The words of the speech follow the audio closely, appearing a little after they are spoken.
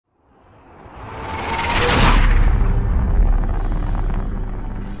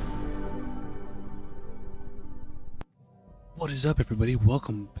What is up, everybody?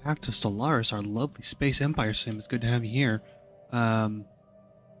 Welcome back to Stellaris, our lovely space empire sim. It's good to have you here. I feel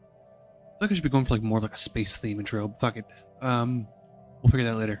like I should be going for more of a space theme intro. Fuck it. We'll figure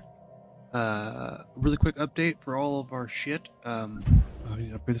that later. Really quick update for all of our shit. I need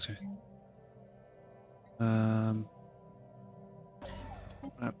to upgrade this guy.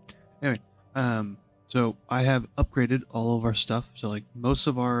 Anyway, so I have upgraded all of our stuff. So most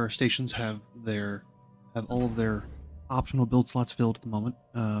of our stations have all of their optional build slots filled at the moment.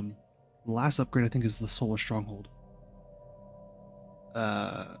 The last upgrade I think is the Solar Stronghold.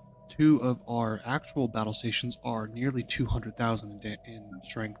 Two of our actual battle stations are nearly 200,000 in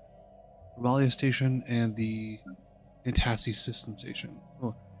strength. The Regalia Station and the Antassi System Station.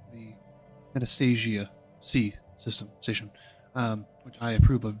 Well, the Anastasia C System Station, which I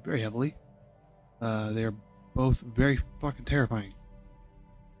approve of very heavily. They are both very fucking terrifying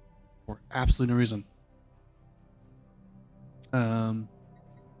for absolutely no reason.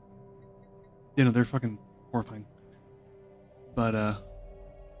 They're fucking horrifying. But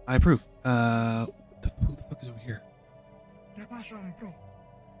I approve. Who the fuck is over here?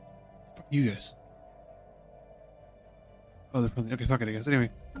 Fuck you guys. Oh, they're friendly. Okay, fuck it, I guess. Anyway,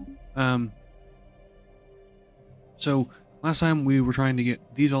 so last time we were trying to get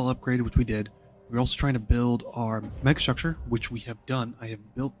these all upgraded, which we did. We were also trying to build our megastructure, which we have done. I have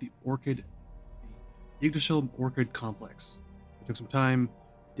built the Yggdrasil Orchid Complex. It took some time,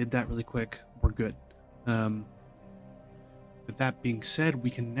 did that really quick. We're good. With that being said, we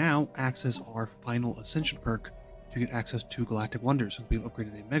can now access our final Ascension perk to get access to Galactic Wonders, since we've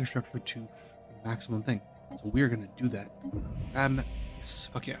upgraded a megastructure to the maximum thing. So we're going to do that. Yes,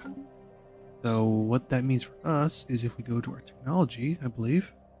 fuck yeah. So what that means for us is if we go to our technology, I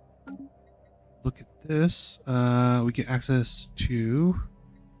believe, look at this, we get access to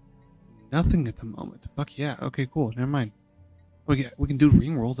nothing at the moment. Fuck yeah. Okay, cool. Never mind. We can do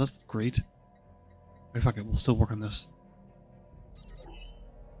ring rolls. That's great. Wait, fuck it. We'll still work on this.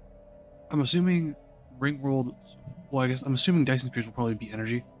 I'm assuming ring rolled. Well, I guess I'm assuming Dyson spheres will probably be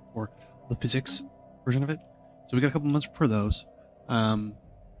energy or the physics version of it. So we got a couple months for those.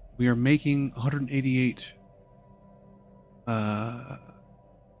 We are making 188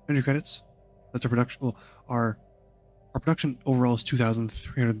 energy credits. That's our production. Well, our production overall is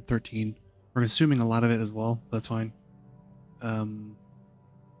 2,313. We're consuming a lot of it as well. That's fine.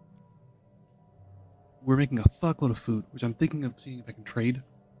 We're making a fuckload of food, which I'm thinking of seeing if I can trade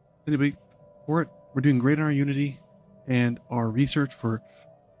anybody for it. We're doing great on our Unity, and our research for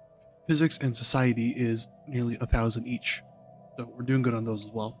physics and society is nearly 1,000 each. So we're doing good on those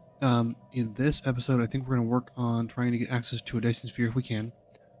as well. In this episode, I think we're going to work on trying to get access to a Dyson sphere if we can.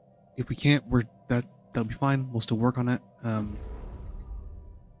 If we can't, that'll be fine. We'll still work on it.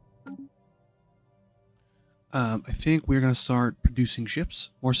 I think we're going to start producing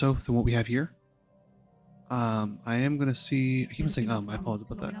ships more so than what we have here. I am going to see... I keep on saying I apologize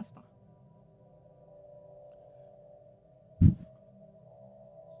about that.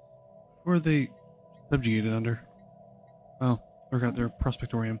 Who are they subjugated under? Oh, I forgot their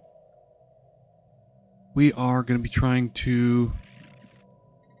Prospectorium. We are going to be trying to...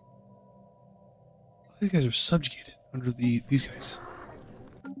 These guys are subjugated under these guys.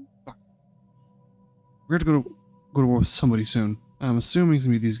 Fuck. We're going to go to war with somebody soon. I'm assuming it's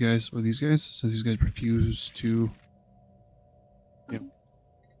going to be these guys or these guys, since these guys refuse to,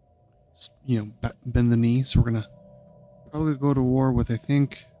 bend the knee. So we're going to probably go to war with, I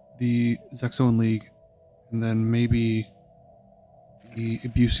think, the Zexoan League, and then maybe the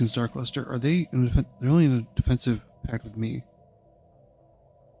Abusian Star Cluster. Are they they're only in a defensive pact with me.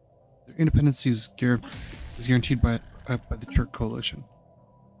 Their independence is guaranteed by the Turk Coalition.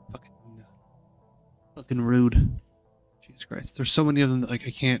 Fucking rude. Jesus Christ. There's so many of them that I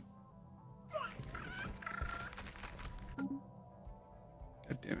can't.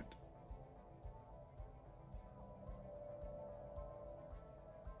 God damn it.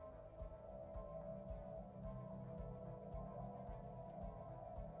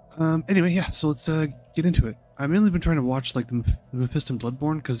 Anyway, yeah, so let's get into it. I've mainly been trying to watch the Mephiston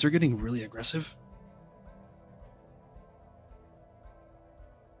Bloodborne because they're getting really aggressive.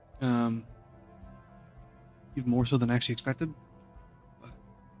 Even more so than I actually expected. But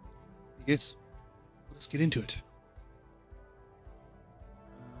I guess let's get into it.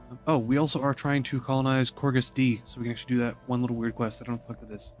 Oh, we also are trying to colonize Corgus D, so we can actually do that one little weird quest. I don't know what the fuck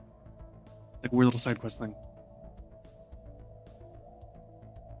that is. Like a weird little side quest thing.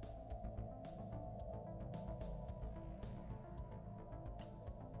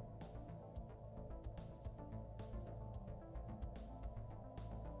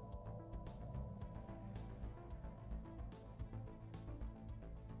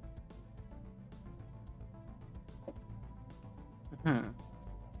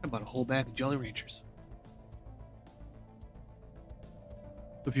 I bought a whole bag of Jolly Ranchers.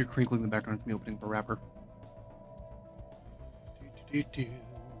 If you're crinkling in the background, it's me opening up a wrapper. I'm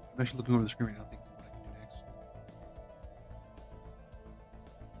actually looking over the screen right now, thinking what I can do next.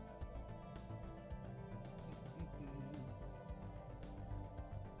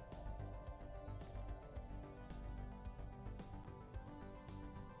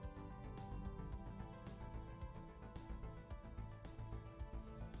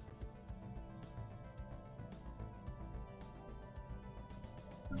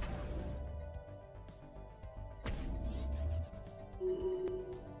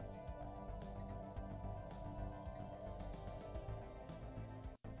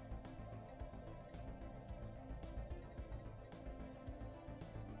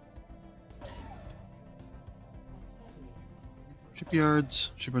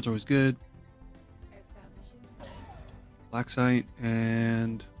 Shipyards. Shipyards are always good. Black site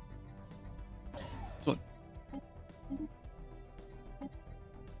and this one.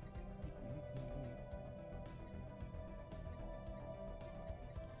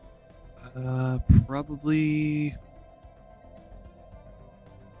 Probably.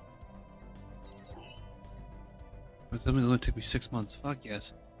 But something that'll take me 6 months. Fuck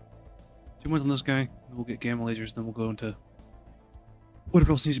yes. 2 months on this guy. Then we'll get gamma lasers. Then we'll go into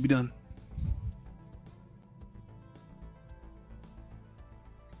whatever else needs to be done.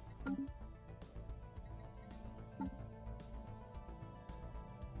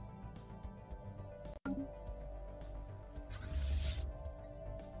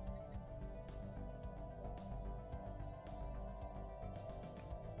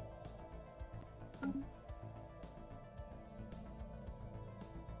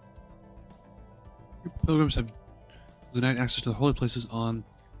 Pilgrims have denied access to the holy places on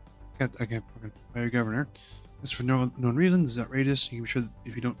by your governor. This for no known reason. This is outrageous. You can be sure that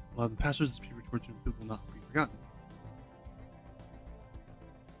if you don't allow them passwords, this people will not be forgotten.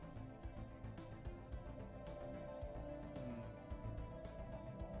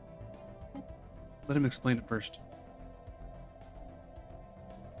 Let him explain it first.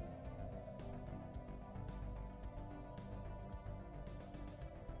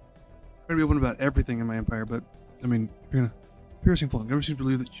 I'm gonna be open about everything in my empire, but I mean, piercing full. Never seems to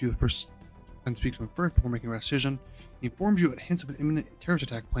believe that you the first time to speak to him first before making a rash decision. He informs you at hints of an imminent terrorist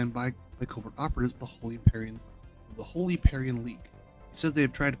attack planned by covert operatives of the Holy Parian League. He says they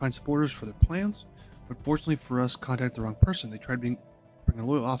have tried to find supporters for their plans, but fortunately for us, contacted the wrong person. They tried to bring a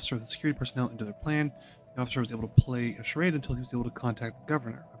loyal officer of the security personnel into their plan. The officer was able to play a charade until he was able to contact the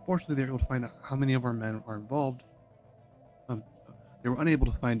governor. Unfortunately, they were able to find out how many of our men are involved. They were unable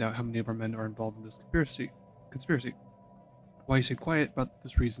to find out how many of our men are involved in this conspiracy. Why he stayed quiet about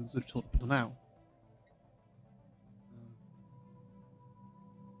this reason until now.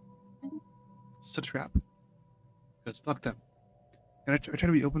 Set a trap. Because fuck them. And I try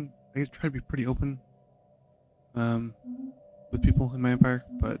to be open. I try to be pretty open with people in my empire,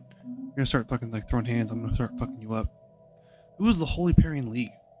 but you're gonna start fucking like throwing hands. I'm gonna start fucking you up. Who is the Holy Parian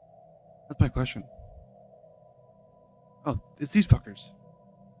League? That's my question. Oh, it's these fuckers.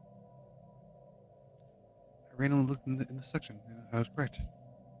 I randomly looked in the section. I was correct.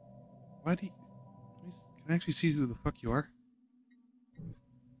 Why do you... Can I actually see who the fuck you are?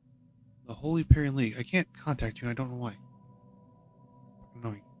 The Holy Parian League. I can't contact you and I don't know why. It's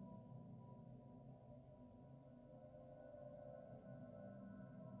annoying.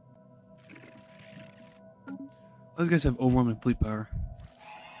 Those guys have overwhelming fleet power.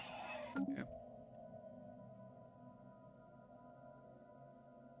 Yeah.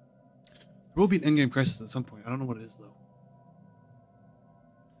 There will be an endgame crisis at some point. I don't know what it is though.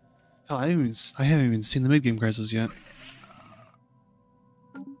 Hell, I haven't even seen the mid-game crisis yet.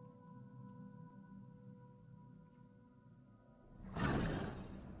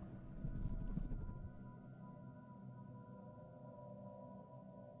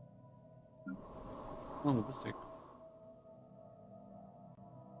 How long will this take?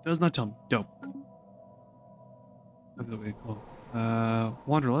 Does not tell me. Dope. That's okay, cool.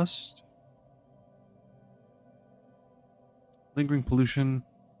 Wanderlust. Lingering pollution.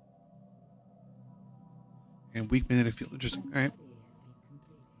 And weak magnetic field. Interesting. Alright.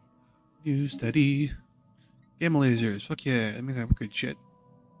 New study. Gamma lasers. Fuck yeah. That means I have great shit.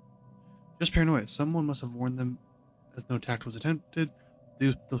 Just paranoia. Someone must have warned them as no attack was attempted.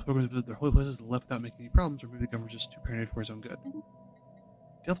 Those programs visited their holy places and left without making any problems, or maybe the government was just too paranoid for his own good.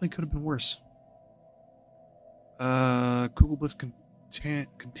 Definitely could have been worse. Kugel Blitz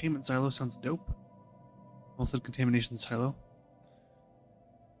containment silo sounds dope. Also contamination silo.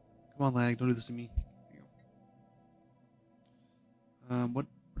 Come on, lag, don't do this to me. There you go. What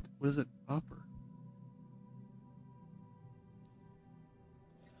What does it offer?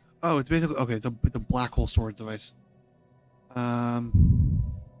 Oh, it's basically okay. It's a black hole storage device. Matter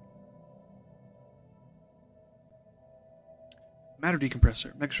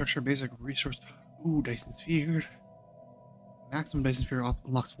decompressor, megastructure, basic resource. Ooh, Dyson sphere. Maximum Dyson sphere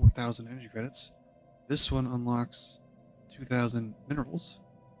unlocks 4,000 energy credits. This one unlocks 2,000 minerals.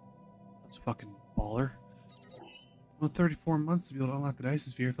 That's fucking baller. Well, 34 months to be able to unlock the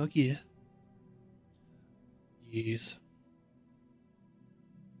Dyson sphere. Fuck yeah. Yes.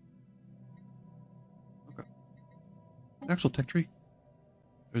 Okay. Actual tech tree?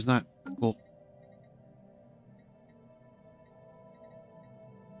 There's not. Cool.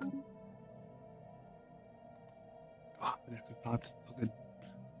 Ah, oh, inactive pods. So good.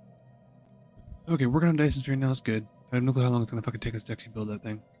 Okay, working on Dyson sphere now. That's good. I have no clue how long it's gonna fucking take us to actually build that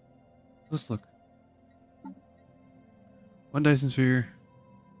thing. Let's look. One Dyson sphere.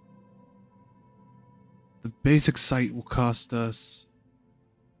 The basic site will cost us.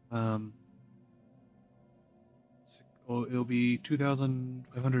 It'll be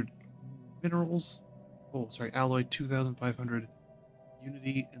 2,500 minerals. Oh, sorry, alloy 2,500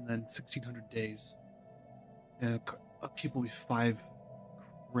 unity, and then 1,600 days. And upkeep will be 5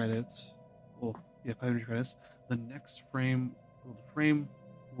 credits. Oh, yeah, 500 credits. The next frame, well, the frame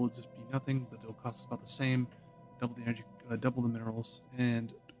will just be nothing, but it'll cost us about the same. Double the energy, double the minerals,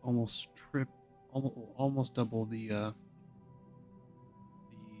 and almost double the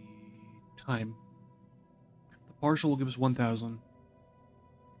time. The partial will give us 1,000.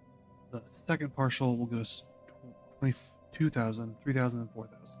 The second partial will give us 22,000, 3,000, and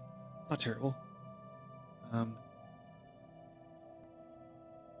 4,000. It's not terrible.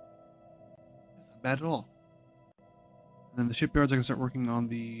 It's not bad at all. And then the shipyards, I can start working on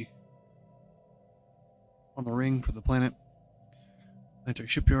the ring for the planet. Enter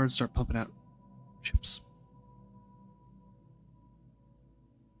shipyards, start pumping out ships.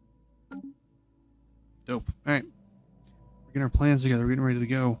 Dope. Alright. We're getting our plans together. We're getting ready to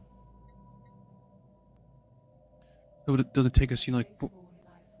go. So it doesn't take us, like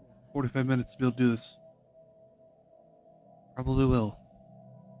 45 minutes to be able to do this. Probably will.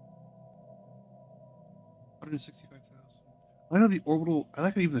 165,000. I know the orbital. I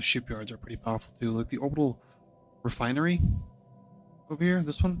like how even the shipyards are pretty powerful too. Like the orbital refinery over here.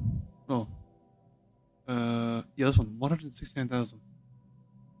 This one. Oh. Yeah, this one. 169,000.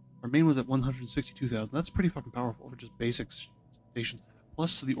 Our main was at 162,000. That's pretty fucking powerful for just basic stations.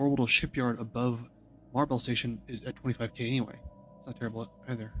 Plus, the orbital shipyard above Marble Station is at 25k anyway. It's not terrible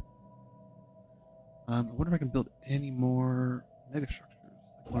either. I wonder if I can build any more megastructures.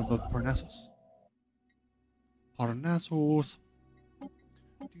 Like one above Parnassus. Parnassus.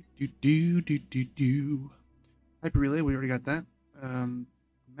 Hyper relay, we already got that.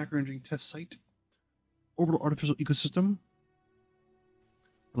 Macro engineering test site. Orbital artificial ecosystem.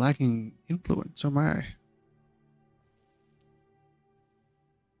 Lacking influence. Oh my.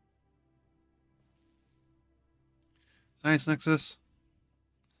 Science Nexus.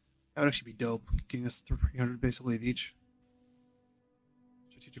 That would actually be dope. Getting us 300 basically of each.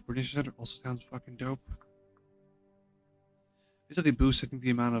 Strategic Coordination Center also sounds fucking dope. These are the boosts, I think,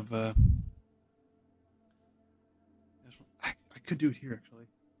 the amount of I could do it here actually.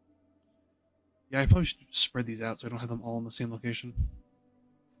 Yeah, I probably should spread these out so I don't have them all in the same location.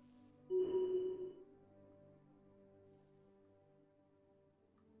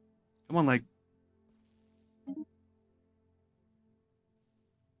 Come on, like.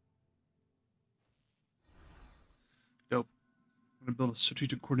 Dope. I'm gonna build a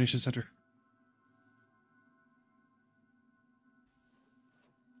strategic coordination center.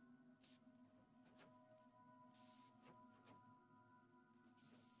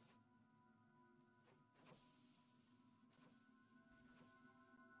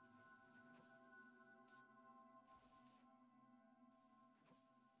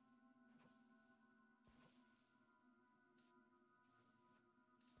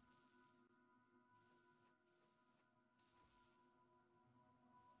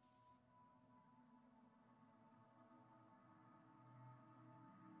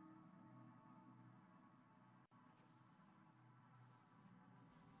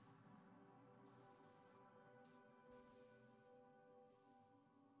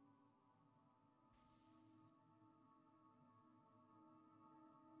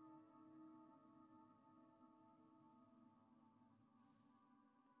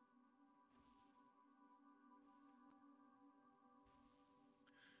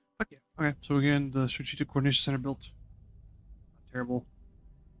 Fuck yeah. Okay, so again, the strategic coordination center built. Not terrible.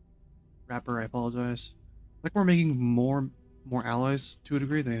 Wrapper, I apologize. Like we're making more more allies to a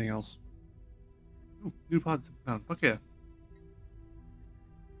degree than anything else. Ooh, new pods found. Fuck yeah.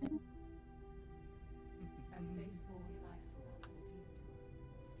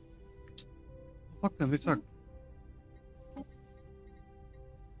 Fuck them, they suck.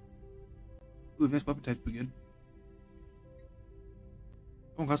 Ooh, advanced weapon type's pretty good.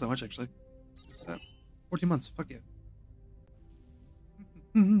 It won't cost that much, actually. What's that? 14 months, fuck yeah.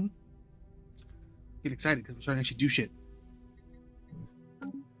 Get excited because we're starting to actually do shit.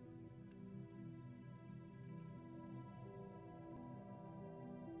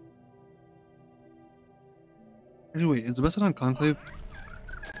 Anyway, is the Macedon Conclave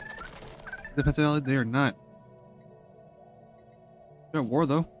the Ally? They are not. They're at war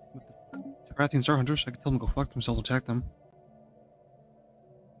though with the Tarathian Star Hunters. I could tell them to go fuck themselves, attack them.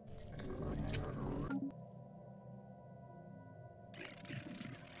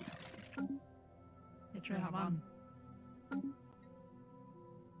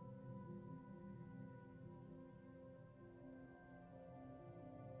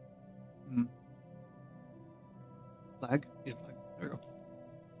 Flag? Yeah, flag. There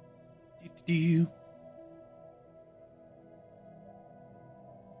we go.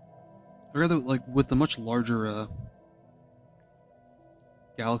 Rather, like, with the much larger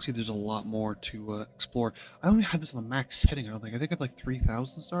galaxy, there's a lot more to explore. I don't even have this on the max setting, I don't think. I think I have like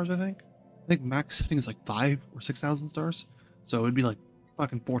 3,000 stars, I think. I think max setting is like 5,000 or 6,000 stars. So it'd be like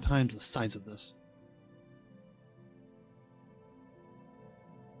fucking 4 times the size of this.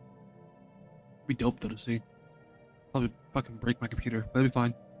 It'd be dope though to see. Probably fucking break my computer, but it'll be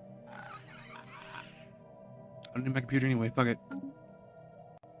fine. I don't need my computer anyway, fuck it.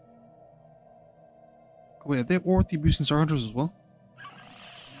 Oh, wait, are they at war with the Abusian Star Hunters as well?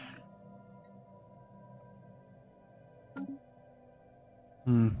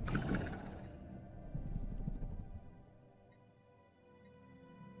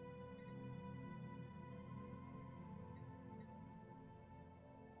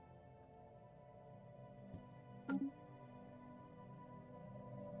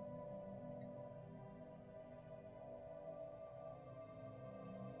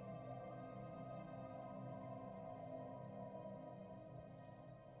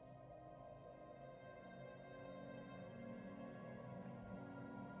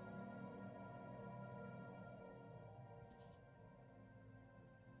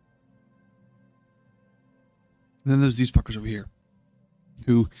 And then there's these fuckers over here,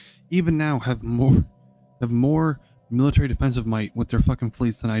 who even now have more military defensive might with their fucking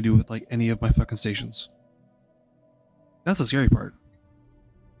fleets than I do with like any of my fucking stations. That's the scary part.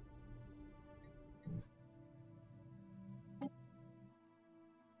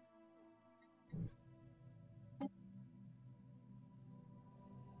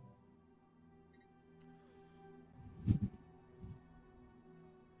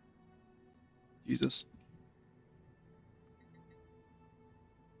 Jesus.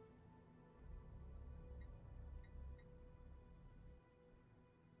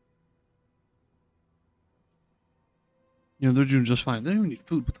 You know, they're doing just fine. They don't even need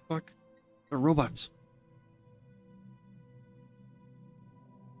food. What the fuck? They're robots.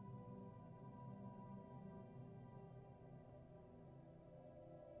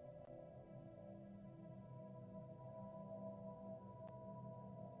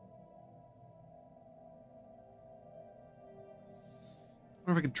 I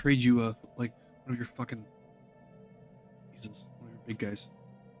wonder if I can trade you, like, one of your fucking... Jesus, one of your big guys.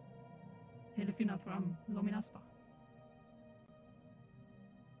 Do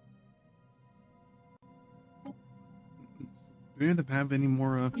any of them have any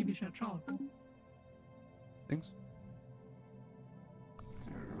more, things?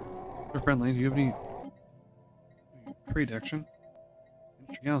 They're friendly. Do you have any trade action?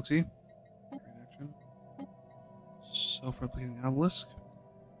 OcularGalaxy. Trade action. Self-replicating obelisk.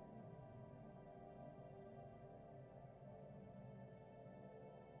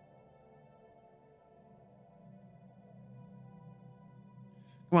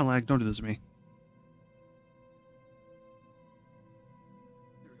 Come on, lag. Don't do this to me.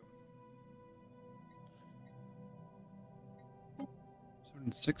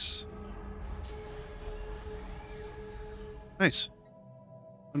 6. Nice.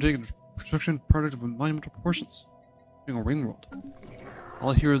 Undertaking a construction product of monumental proportions. Being a ring world. All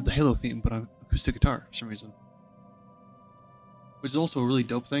I hear is the Halo theme, but on acoustic guitar for some reason. Which is also a really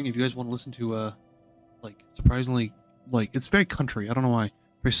dope thing if you guys want to listen to, like, surprisingly, like, it's very country. I don't know why.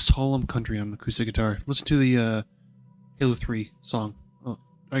 Very solemn country on acoustic guitar. Listen to the, Halo 3 song. Well,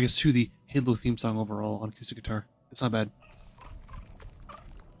 I guess to the Halo theme song overall on acoustic guitar. It's not bad.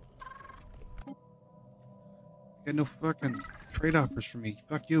 Got no fucking... trade offers for me.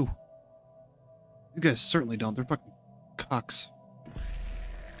 Fuck you. You guys certainly don't. They're fucking cocks. You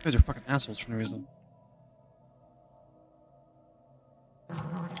guys are fucking assholes for no reason. Watch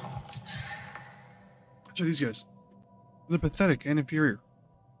out these guys. They're pathetic and inferior.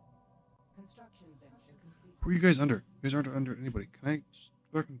 Who are you guys under? You guys aren't under anybody. Can I just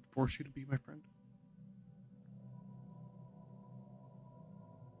fucking force you to be my friend?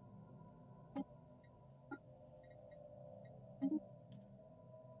 It'd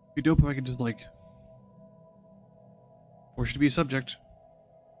be dope if I could just, like, force you to be a subject.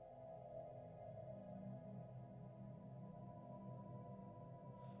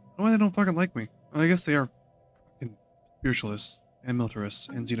 I don't know why they don't fucking like me. I guess they are fucking spiritualists and militarists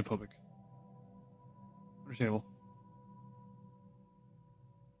and xenophobic. Understandable.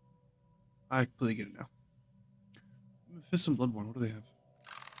 I completely get it now. Fist and Bloodborne, what do they have?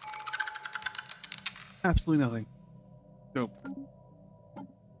 Absolutely nothing. Dope.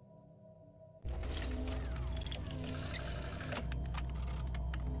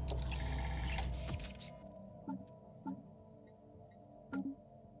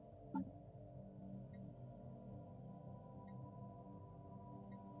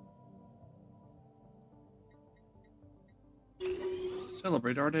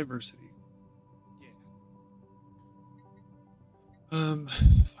 Celebrate our diversity. Yeah.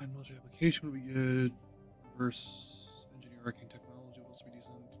 Find military application would be good. Reverse engineer arcane technology would also be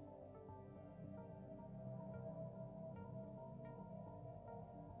decent.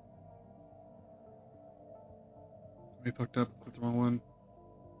 I fucked up. Clicked the wrong one.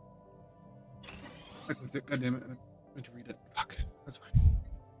 I clicked it. God damn it. I meant to read it. Fuck. That's fine.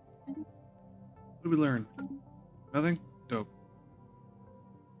 What did we learn? Nothing? Dope.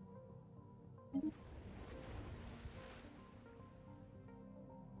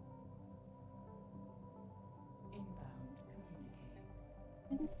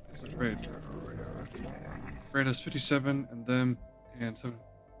 That's right. Brand has 57 and them and 7.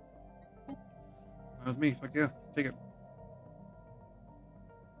 With me, fuck yeah, take it.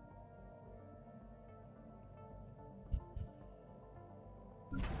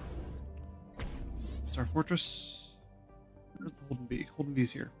 Star Fortress. Where's the Holden B? Holden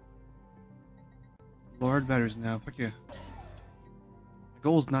B's here. Large batteries now, fuck yeah. The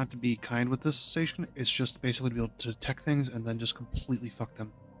goal is not to be kind with this station, it's just basically to be able to detect things and then just completely fuck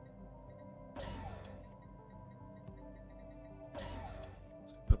them.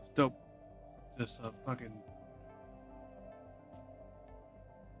 Dope. Just fucking...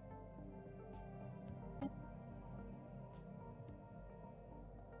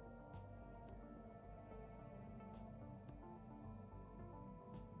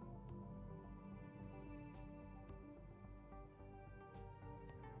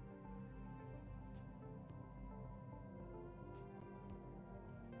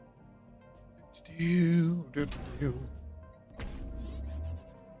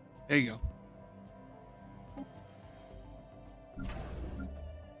 There you go.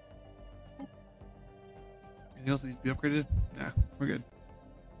 Anything else that needs to be upgraded? Nah, we're good.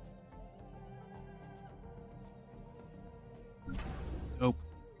 Dope.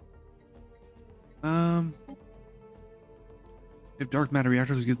 If dark matter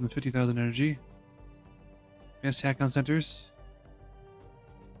reactors would give them 50,000 energy. Advanced attack on centers.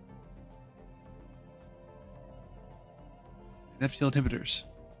 And FTL inhibitors.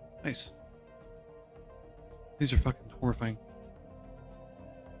 Nice. These are fucking horrifying.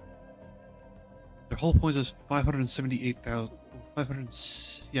 Their whole point is 578,000.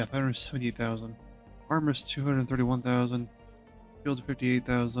 578,000. Armor's 231,000. Shields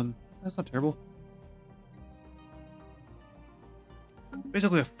 58,000. That's not terrible.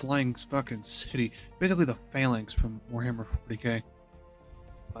 Basically a flying fucking city. Basically the phalanx from Warhammer 40k.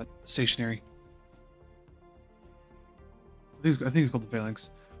 But stationary. I think it's called the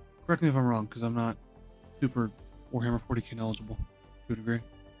phalanx. Correct me if I'm wrong, because I'm not super Warhammer 40k knowledgeable to a degree.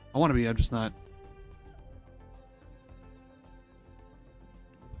 I want to be, I'm just not.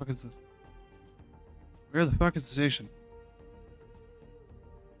 What the fuck is this? Where the fuck is the station?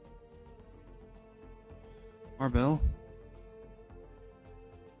 Marbell?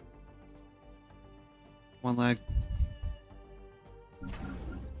 One lag.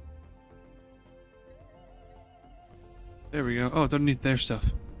 There we go. Oh, it's underneath their stuff.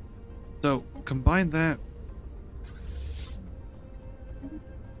 So, combine that.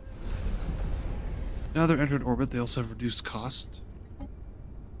 Now they're entered orbit, they also have reduced cost.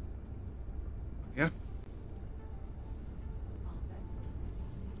 Yeah.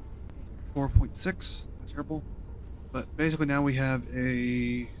 4.6. Not terrible. But basically now we have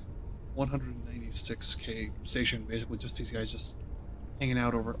a 190 36K station, basically just these guys just hanging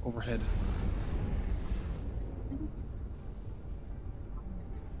out overhead.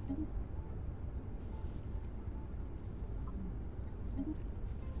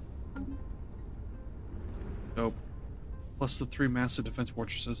 Dope. Plus the 3 massive defense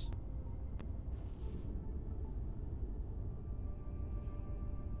fortresses.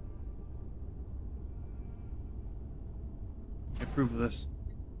 I approve of this.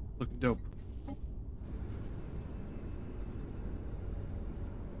 Looking dope.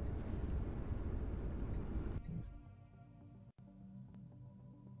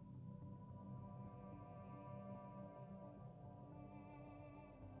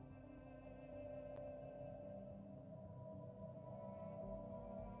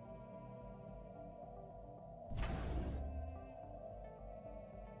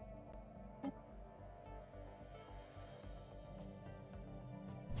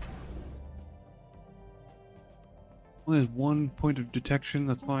 Only has 1 point of detection,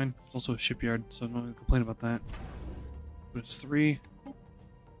 that's fine. It's also a shipyard, so I'm not going to complain about that. But it's 3.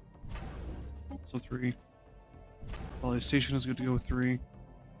 So 3. Volley station is good to go with 3.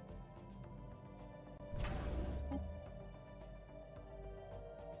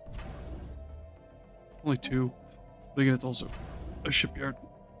 Only 2. But again, it's also a shipyard.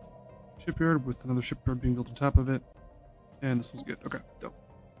 Shipyard with another shipyard being built on top of it. And this one's good. Okay, dope.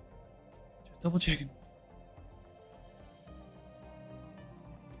 Just double checking.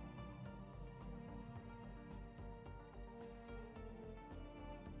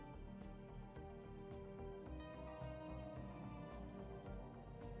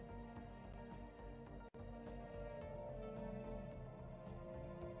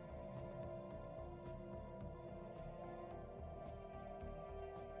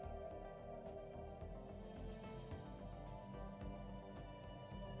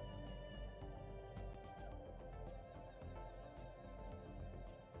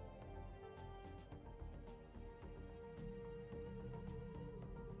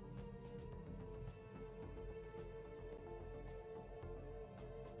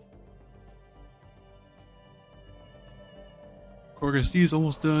 Corgus D is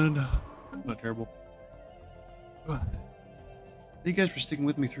almost done. Not terrible. Thank you guys for sticking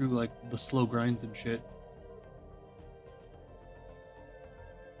with me through like the slow grinds and shit.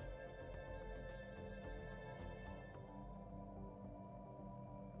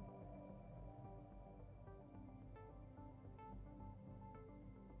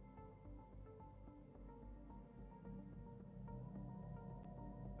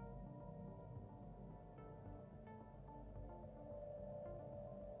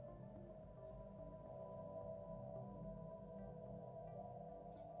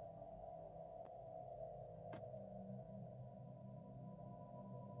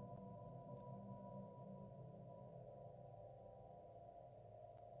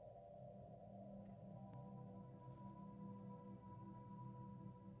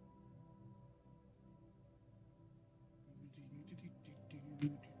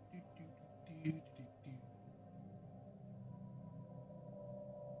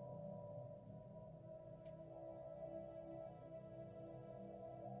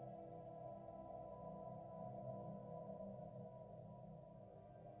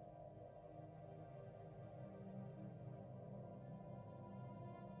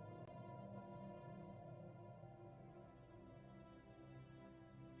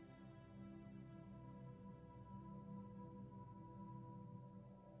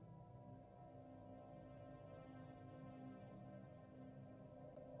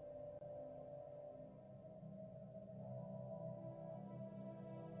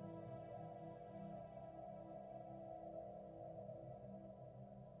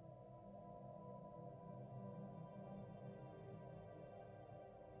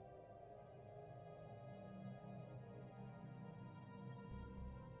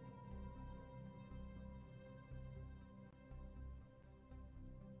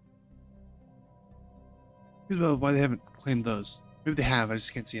 Here's about why they haven't claimed those. Maybe they have, I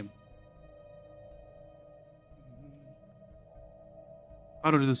just can't see them.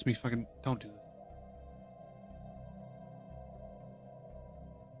 Auto do this to me, fucking don't do this.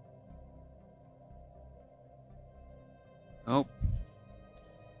 Oh.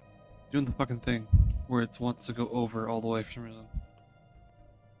 Doing the fucking thing where it wants to go over all the way for some reason.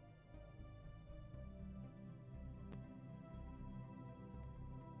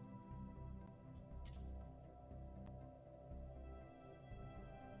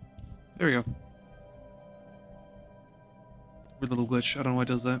 There we go. Weird little glitch. I don't know why it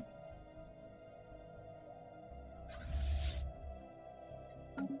does that.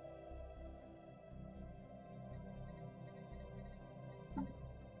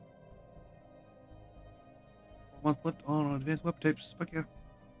 months left on advanced web types. Fuck yeah.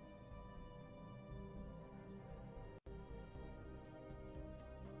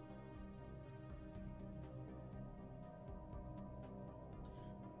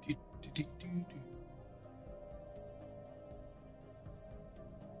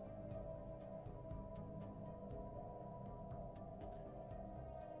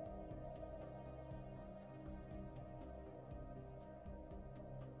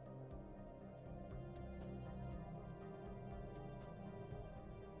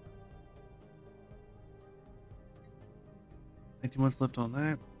 Months left on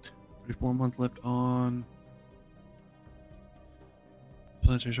that. 34 months left on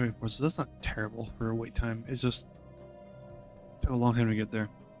planetary strike force. So that's not terrible for a wait time. It's just took a long time to get there.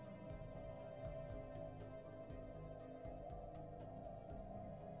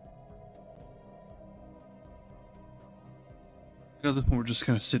 At this point, we're just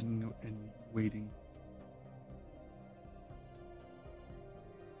kind of sitting and waiting.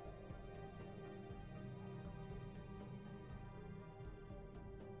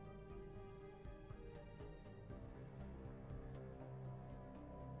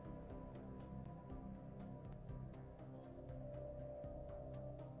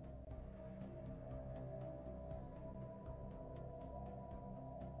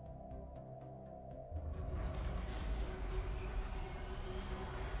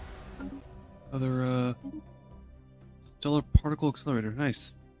 Another stellar particle accelerator.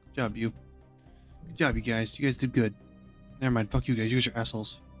 Nice. Good job, you. Good job, you guys. You guys did good. Never mind. Fuck you guys. You guys are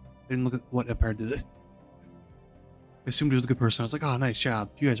assholes. I didn't look at what Empire did it. I assumed it was a good person. I was like, oh, nice job.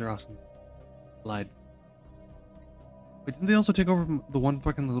 You guys are awesome. Lied. Wait, didn't they also take over the one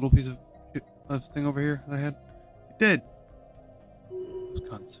fucking little piece of thing over here that I had? It did. Those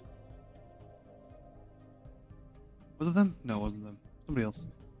cunts. Was it them? No, it wasn't them. Somebody else.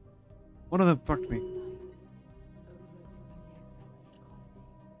 One of them fucked me.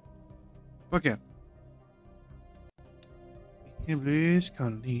 Fuck yeah. English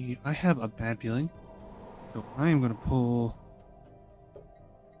colony. I have a bad feeling. So I am going to pull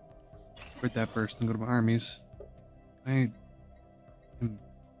quit that first and go to my armies. I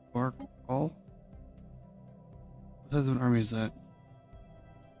embark all? What type of an army is that?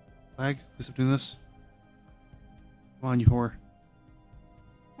 Flag? Please stop doing this. Come on, you whore.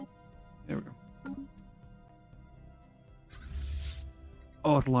 There we go.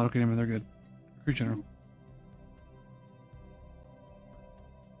 Oh, it's a lot. Okay, damn it, they're good. Recruit general.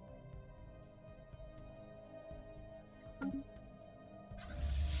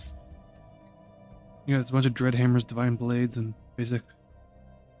 Yeah, it's a bunch of dread hammers, divine blades, and basic.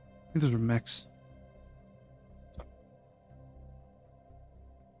 I think those were mechs.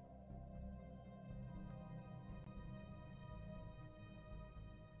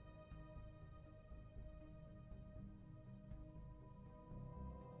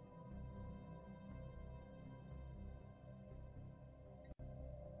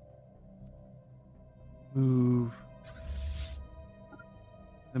 Move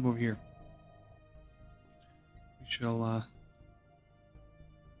them over here. We shall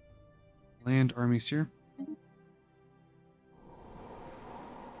land armies here.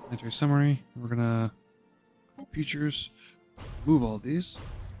 Military summary. We're gonna features. Move all these.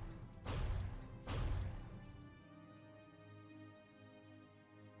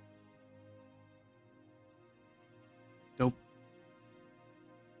 Dope.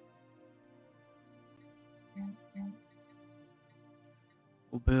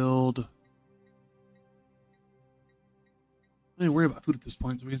 We'll build. I don't need to worry about food at this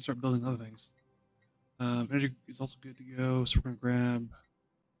point, so we can start building other things. Energy is also good to go, so we're gonna grab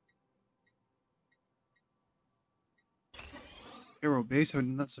aero base.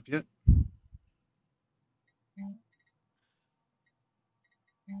 Haven't done that stuff yet.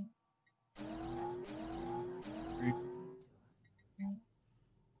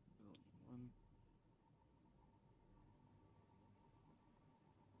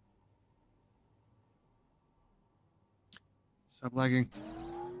 Stop lagging.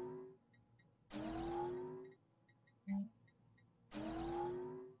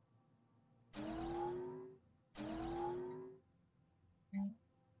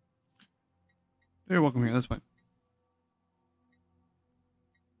 You're welcome here, that's fine.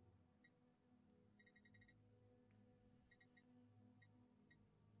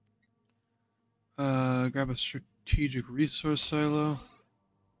 Grab a strategic resource silo.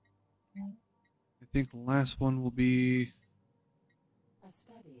 I think the last one will be.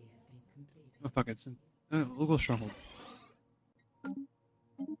 Oh fuck, it's in. We'll go stronghold.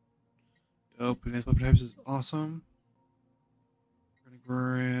 Dope. Advanced weapon types is awesome. We're gonna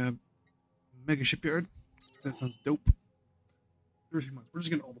grab Mega Shipyard. That sounds dope. 13 months. We're just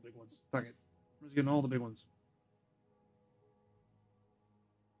getting all the big ones. Fuck it. We're just getting all the big ones.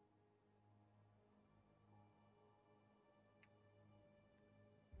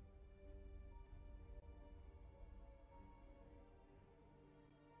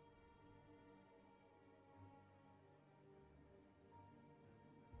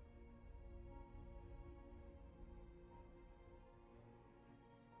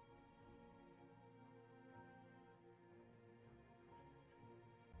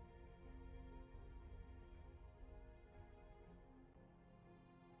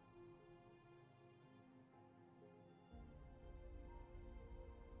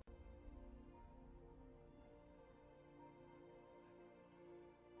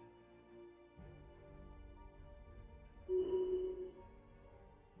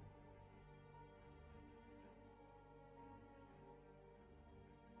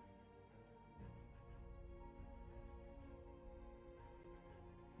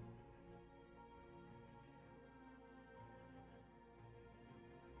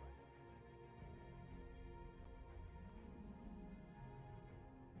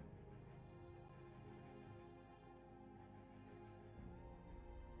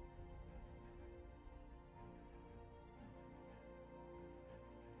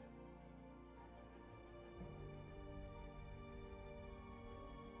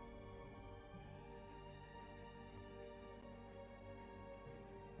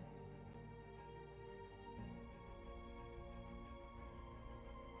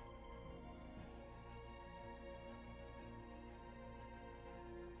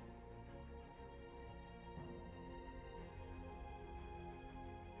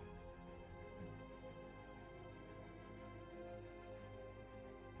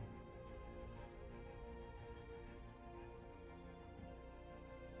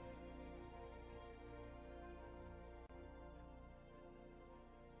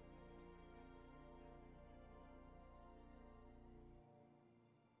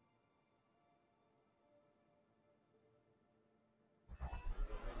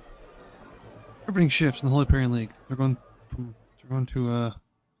 Everything shifts in the Holy Parian League. They're going to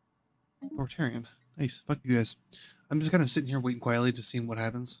authoritarian. Nice. Fuck you guys. I'm just kind of sitting here waiting quietly to see what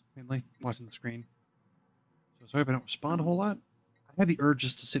happens, mainly watching the screen. So sorry if I don't respond a whole lot. I had the urge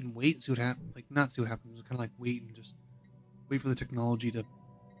just to sit and wait and see what happens. Like, not see what happens, kind of like wait and just wait for the technology to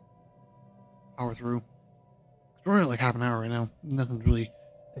power through. We're at like half an hour right now. Nothing really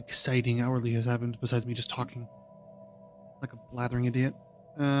exciting hourly has happened besides me just talking like a blathering idiot.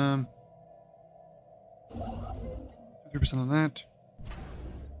 3% on that.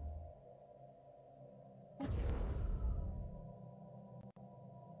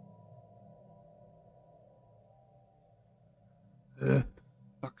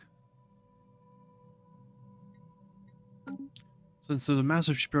 Fuck. Since there's a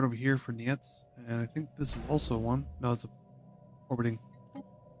massive shipyard over here for Nietz, and I think this is also one. No, it's a orbiting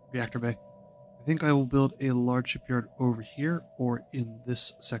reactor bay. I think I will build a large shipyard over here or in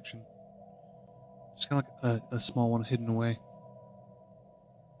this section. Just kind of like a small one hidden away.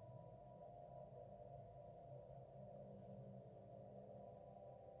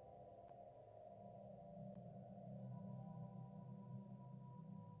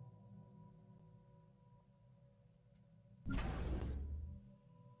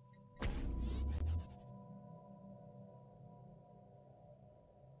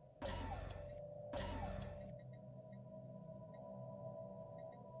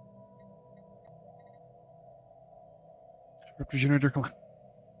 Disruptor generator, come on.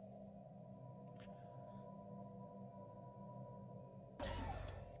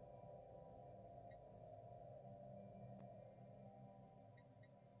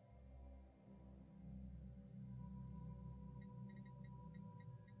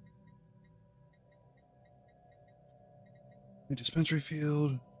 A dispensary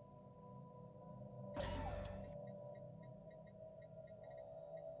field.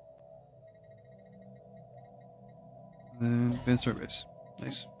 And then advanced service.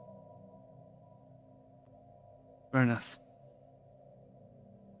 Nice. Very nice.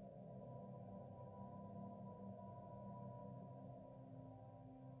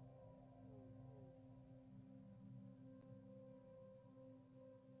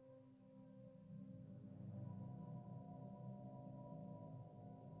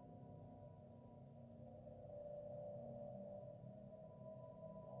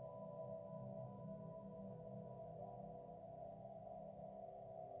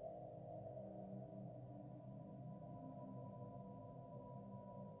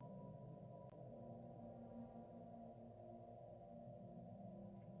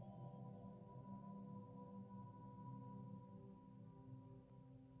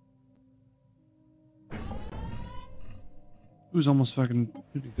 Who's almost fucking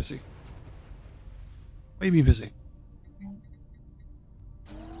being pissy? Why are you being pissy?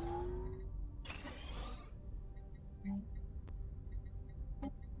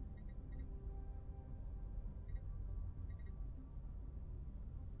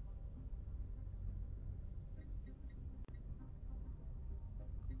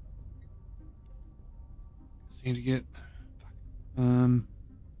 Just need to get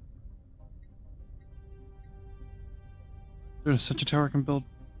there's such a tower I can build.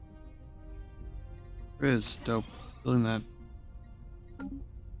 There is. Dope. Building that.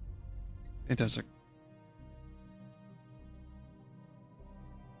 Fantastic.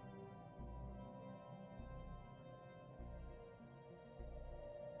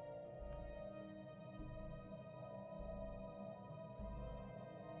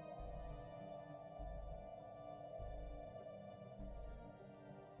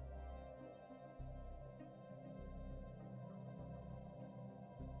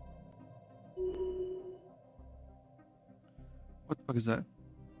 What the fuck is that?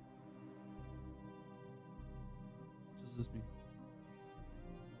 What does this mean?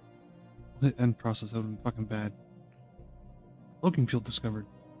 Hit end process. That would have been fucking bad. Cloaking field discovered.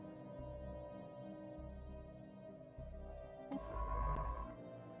 Why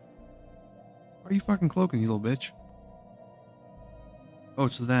are you fucking cloaking, you little bitch? Oh,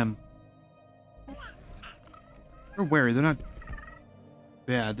 it's them. They're wary. They're not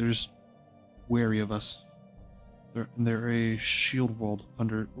bad. They're just wary of us. They're a shield world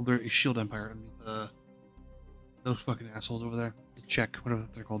under. Well, they're a shield empire underneath those fucking assholes over there. The Czech, whatever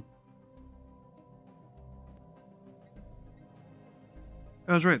they're called.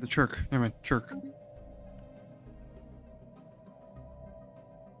 I was right. The Churk. Never mind. Churk.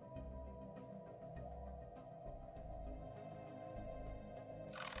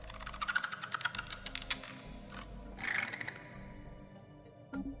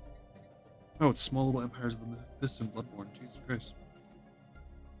 Oh, it's small little empires of the distant Bloodborne. Jesus Christ.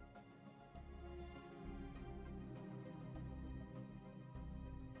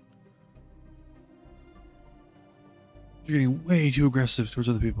 You're getting way too aggressive towards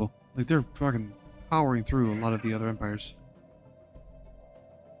other people. Like, they're fucking powering through a lot of the other empires.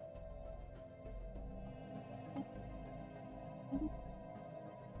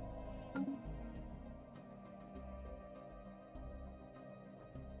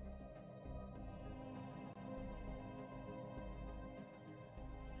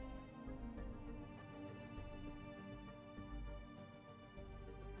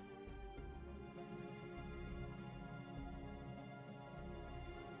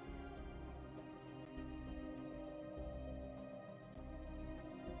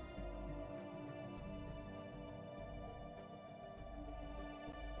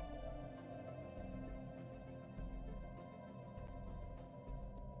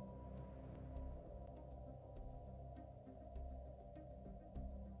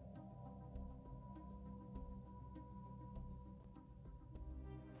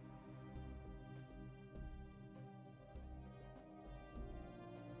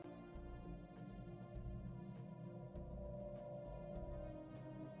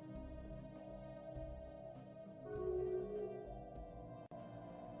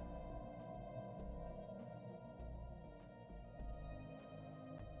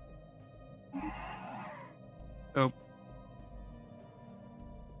 Oh.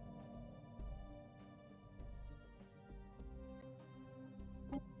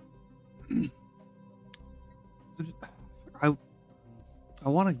 I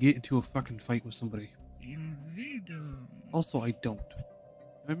want to get into a fucking fight with somebody. Also, I don't.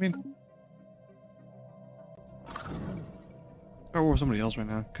 You know what I mean? Or war with somebody else right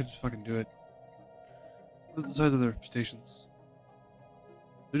now. Could just fucking do it. What's the size of their stations?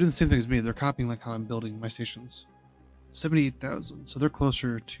 They're doing the same thing as me. They're copying like how I'm building my stations. 78,000. So they're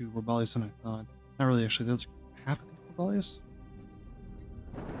closer to Rebellious than I thought. Not really, actually. There's half, I think, Rebellious.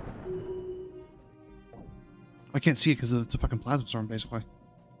 I can't see it because it's a fucking plasma storm, basically.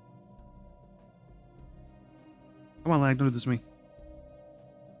 Come on, lag. Don't do this to me.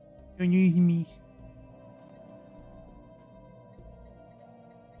 Don't you hear me?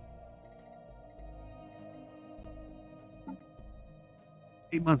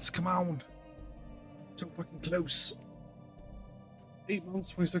 Eight months. Come on. So fucking close. 8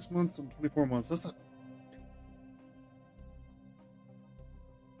 months, 26 months, and 24 months. That's not...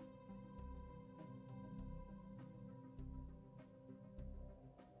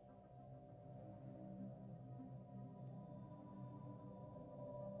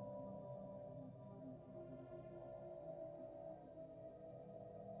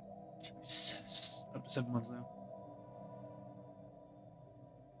 Up to 7 months now.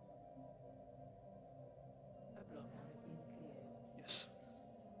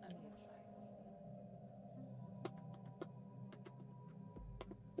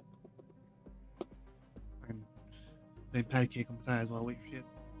 Playing patty cake on the side as well. Wait for shit.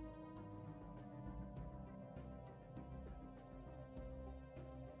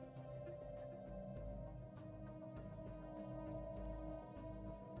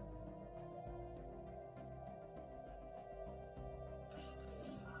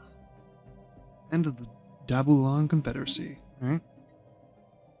 End of the Dabulon Confederacy. Alright.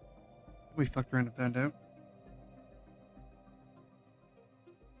 We fucked around and found out.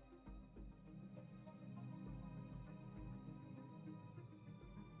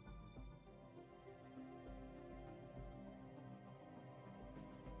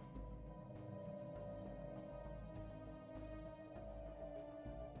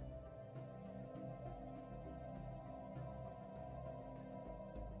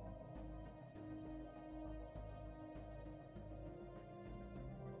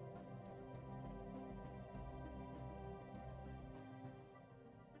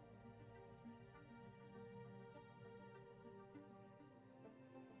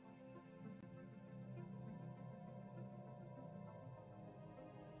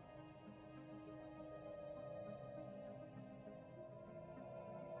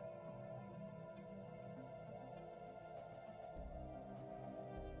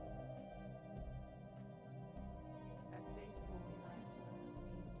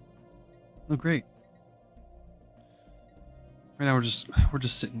 Oh, great. Right now we're just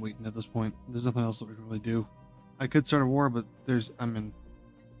sitting waiting at this point. There's nothing else that we can really do. I could start a war, but until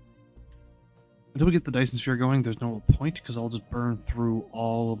we get the Dyson Sphere going, there's no real point because I'll just burn through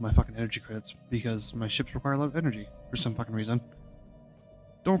all of my fucking energy credits because my ships require a lot of energy for some fucking reason.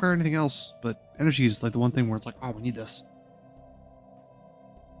 Don't require anything else, but energy is like the one thing where it's like, oh, we need this.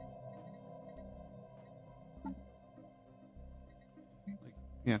 Like,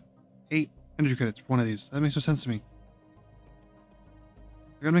 yeah, 8 energy credits for one of these. That makes no sense to me.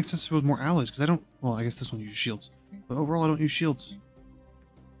 I gotta make sense with more alloys because I don't. Well, I guess this one uses shields, but overall I don't use shields.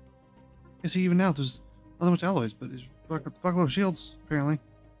 Yeah, see, even now there's not that much alloys, but it's fuckload of shields apparently.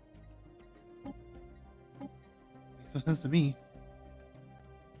 Makes no sense to me.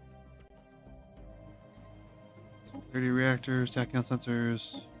 30 reactors, tachyon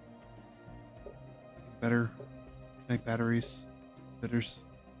sensors, better, make batteries, bitters.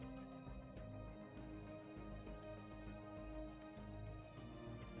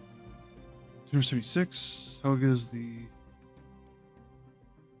 276. How good is the?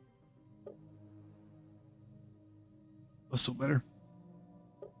 Oh, so better.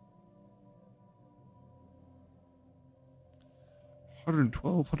 112,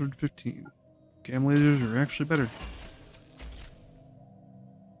 115. Cam lasers are actually better.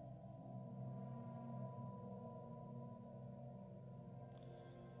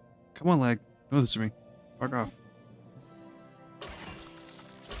 Come on, lag. Don't this to me. Fuck off.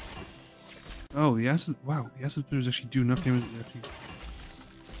 Oh, the acid. Wow, the acid spitters actually do enough damage. Actually.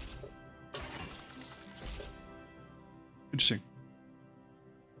 Interesting.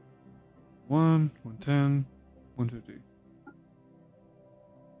 110, 150.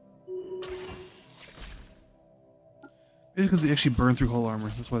 Maybe because they actually burn through whole armor.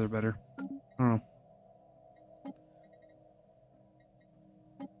 That's why they're better. I don't know.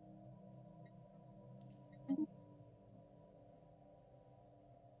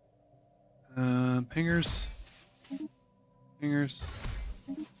 Pingers. Pingers.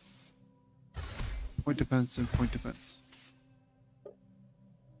 Point defense and point defense.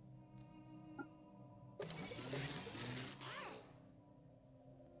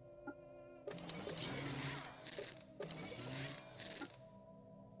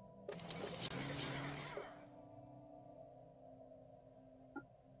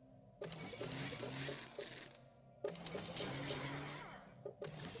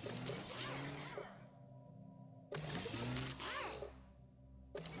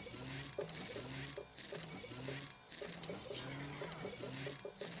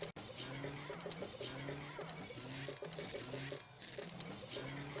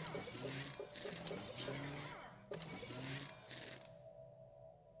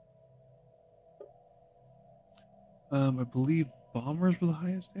 I believe bombers were the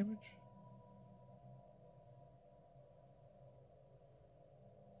highest damage.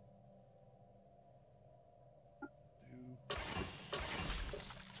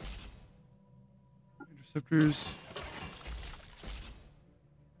 Interceptors.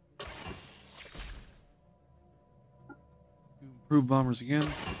 Improve bombers again.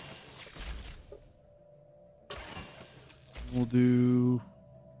 We'll do.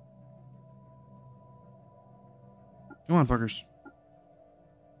 Come on, fuckers.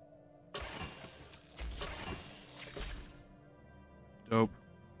 Dope.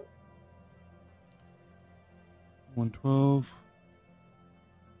 112.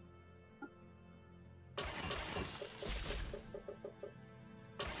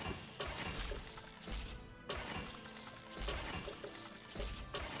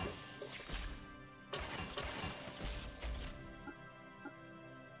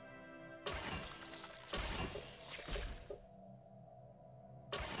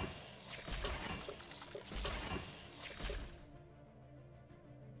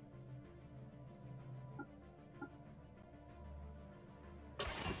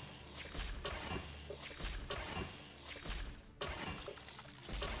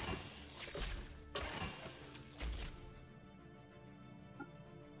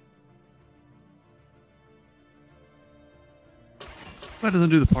 That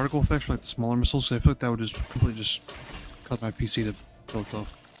doesn't do the particle effect for like the smaller missiles, so I feel like that would just completely just cause my PC to kill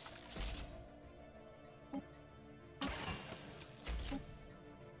itself.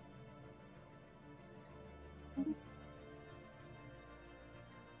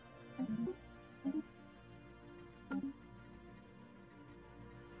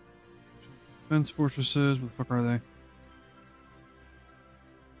 Defense fortresses, what the fuck are they?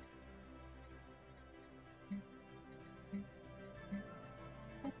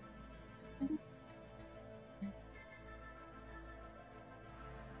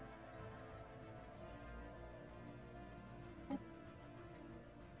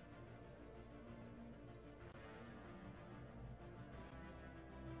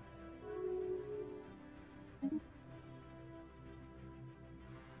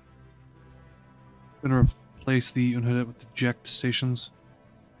 Gonna replace the unit with eject stations.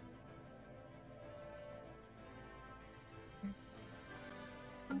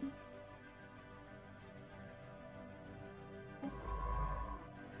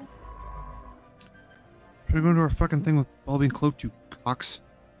 Try to go into our fucking thing with all being cloaked, you cocks.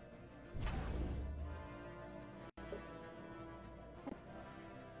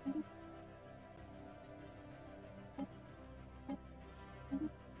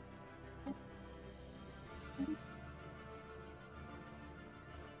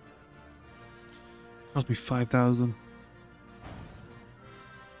 Cost me 5,000.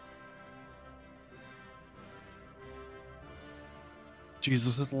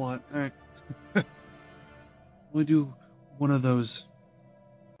 Jesus, that's a lot. Alright. We'll do one of those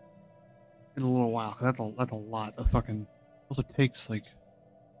in a little while, because that's a lot of fucking... Also takes like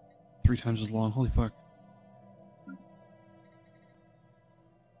 3 times as long. Holy fuck.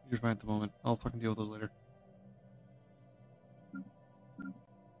 You're fine at the moment. I'll fucking deal with those later.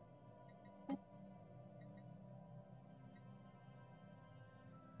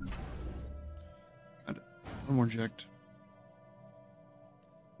 One more eject.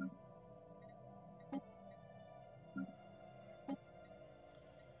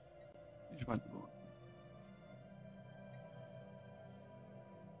 You're fine at the moment.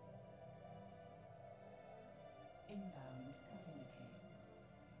 Inbound communique.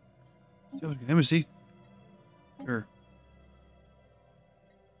 See how we can embassy? Sure.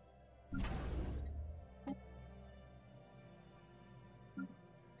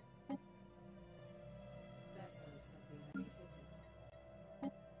 Vessels have been refitted.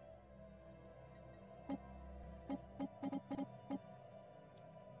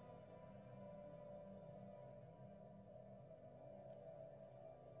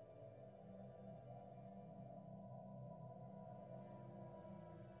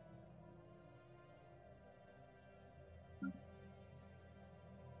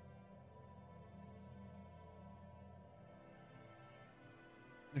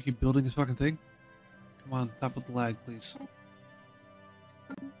 I keep building this fucking thing. Come on, stop with the lag, please.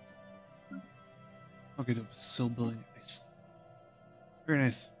 Okay, no, still building it. Nice. Very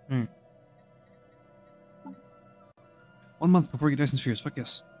nice. 1 month before you get Dyson Spheres. Fuck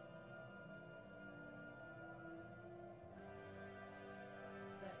yes.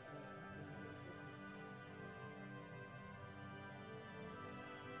 Vessels have been refitted.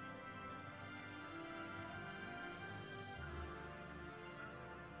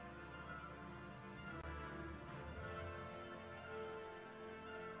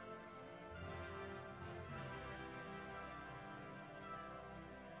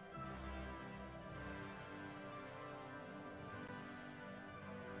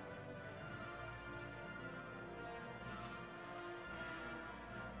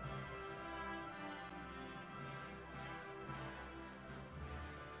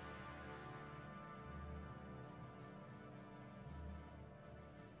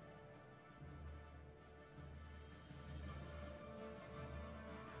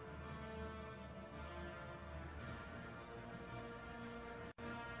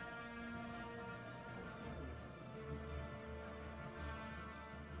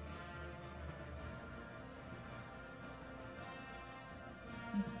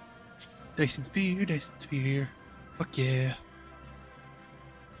 Dyson Spear, Dyson Spear. Fuck yeah.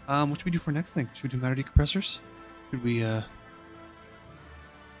 What should we do for next thing? Should we do matter decompressors? Should we, Ooh,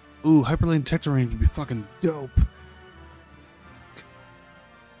 hyperlane detector range would be fucking dope.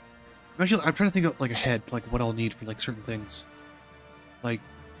 I'm trying to think of, like, ahead, like, what I'll need for, like, certain things. Like,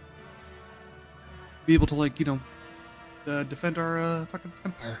 be able to, like, you know, defend our, fucking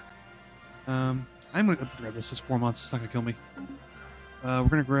empire. I'm gonna grab this. It's 4 months. It's not gonna kill me. We're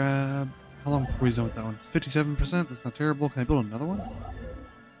gonna grab... How long before he's done with that one? It's 57%. That's not terrible. Can I build another one?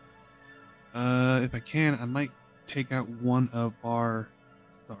 If I can, I might take out one of our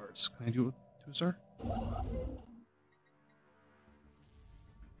stars. Can I do it with 2-star?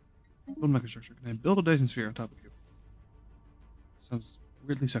 Build microstructure. Can I build a Dyson sphere on top of you? Sounds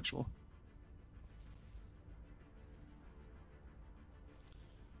weirdly sexual.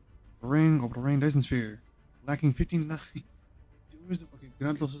 Orbital ring, Dyson sphere. Lacking 59. Okay,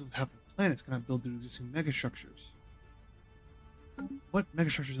 cannot build systems with half the planets. Cannot build due to existing megastructures. What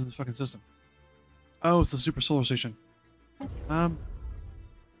megastructures in this fucking system? Oh, it's the super solar station. Can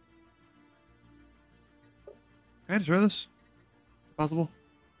I destroy this? Possible?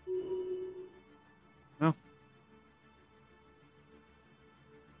 No.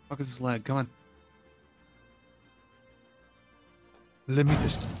 Fuck is this lag? Come on. Let me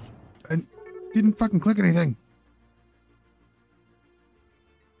just... I didn't fucking click anything.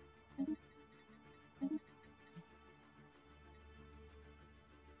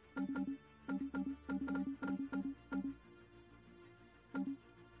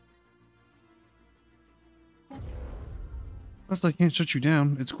 Plus, I can't shut you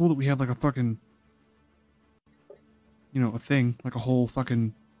down. It's cool that we have like a fucking, you know, a thing, like a whole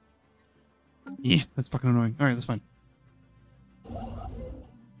fucking. Yeah, that's fucking annoying. All right, that's fine.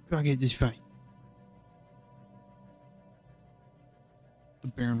 Fuck it, this fine. The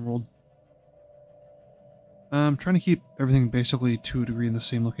barren world. I'm trying to keep everything basically to a degree in the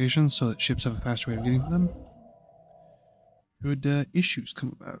same location so that ships have a faster way of getting to them. Should issues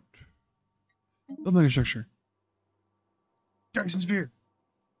come about? Build megastructure. Dyson sphere.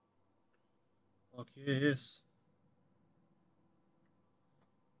 Fuck yes.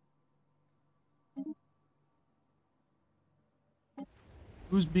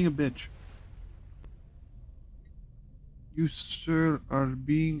 Who's being a bitch? You, sir, are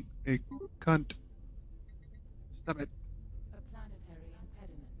being a cunt. Stop it. A planetary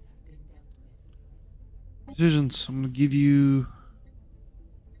impediment has been dealt with. Decisions. I'm gonna give you...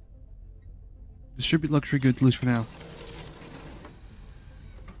 Distribute luxury goods, at least for now.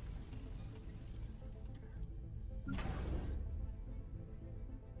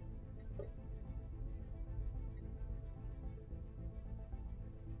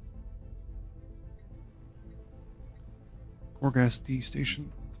 Orgas D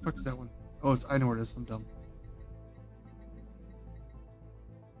station. The fuck is that one? Oh, I know where it is. I'm dumb.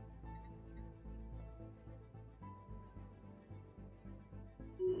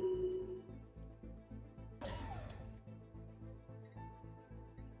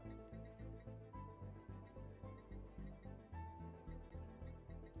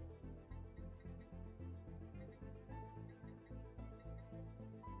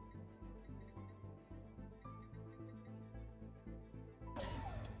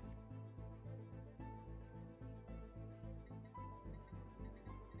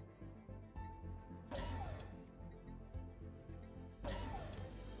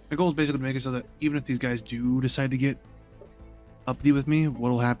 My goal is basically to make it so that even if these guys do decide to get uppity with me,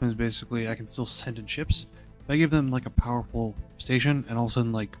 what'll happen is basically I can still send in ships. If I give them like a powerful station and all of a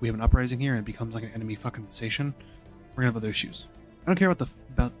sudden like we have an uprising here and it becomes like an enemy fucking station, we're gonna have other issues. I don't care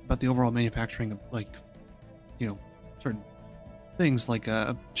about the overall manufacturing of like, you know, certain things like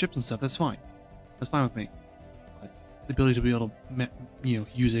ships and stuff. That's fine. That's fine with me. But the ability to be able to you know,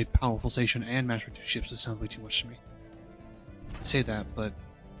 use a powerful station and master 2 ships, just sounds way too much to me. I say that, but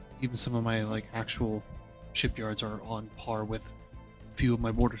even some of my like actual shipyards are on par with a few of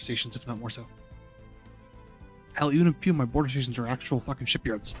my border stations, if not more so. Hell, even a few of my border stations are actual fucking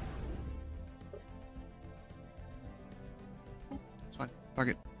shipyards. It's fine. Fuck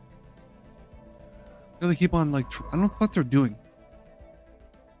it. They keep on like I don't know what the fuck they're doing.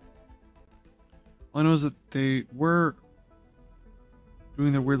 All I know is that they were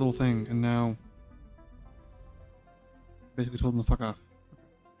doing their weird little thing, and now basically told them to fuck off.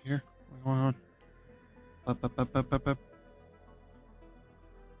 Here, what's going on? Up.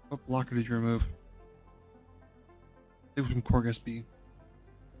 What blocker did you remove? It was from Corgus B.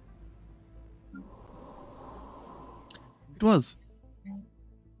 It was.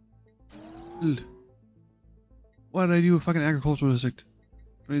 Why did I do a fucking agricultural district?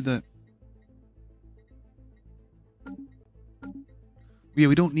 I need that. Yeah,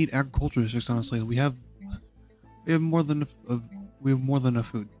 we don't need agriculture districts, honestly. We have more than enough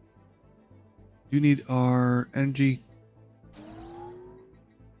food. Do need our energy.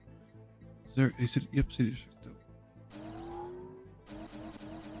 Is there a city? Yep, city district.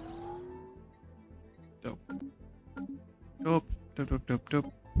 Dope. Dope. Dope. Dope. Dope.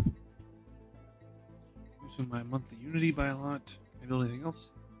 Dope. Using my monthly unity by a lot. Can I build anything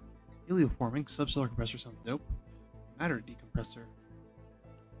else? Helioforming. Subcellular compressor sounds dope. Matter decompressor.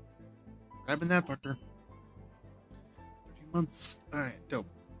 Grabbing that fucker. 13 months. Alright, dope.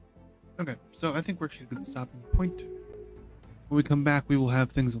 Okay, so I think we're actually a good stopping point. When we come back, we will have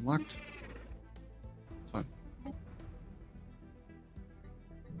things unlocked. It's fine.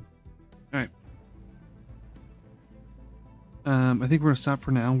 Alright. I think we're going to stop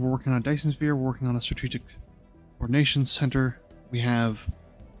for now. We're working on a Dyson Sphere. We're working on a Strategic Coordination Center. We have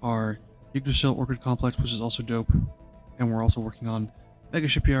our Yggdrasil Orchid Complex, which is also dope. And we're also working on Mega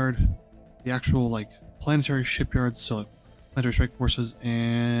Shipyard, the actual, like, planetary shipyards, so planetary strike forces,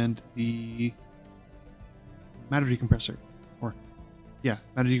 and the matter decompressor. Or, yeah,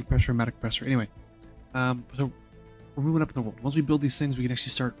 matter decompressor, matter compressor. Anyway, so we're moving up in the world. Once we build these things, we can actually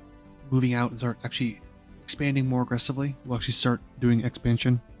start moving out and start actually expanding more aggressively. We'll actually start doing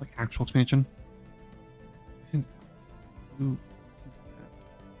expansion, like actual expansion.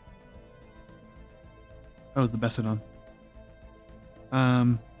 Oh, the Bessidon.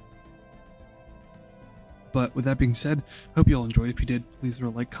 But with that being said, hope you all enjoyed. If you did, please throw a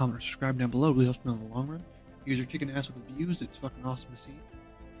like, comment, or subscribe down below. It really helps me in the long run. You guys are kicking ass with the views. It's fucking awesome to see.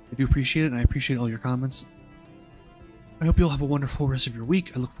 I do appreciate it, and I appreciate all your comments. I hope you all have a wonderful rest of your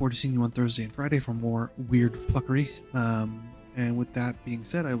week. I look forward to seeing you on Thursday and Friday for more weird fuckery. And with that being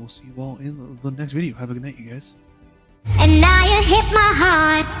said, I will see you all in the next video. Have a good night, you guys. And now you hit my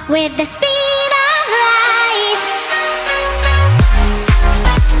heart with the speed.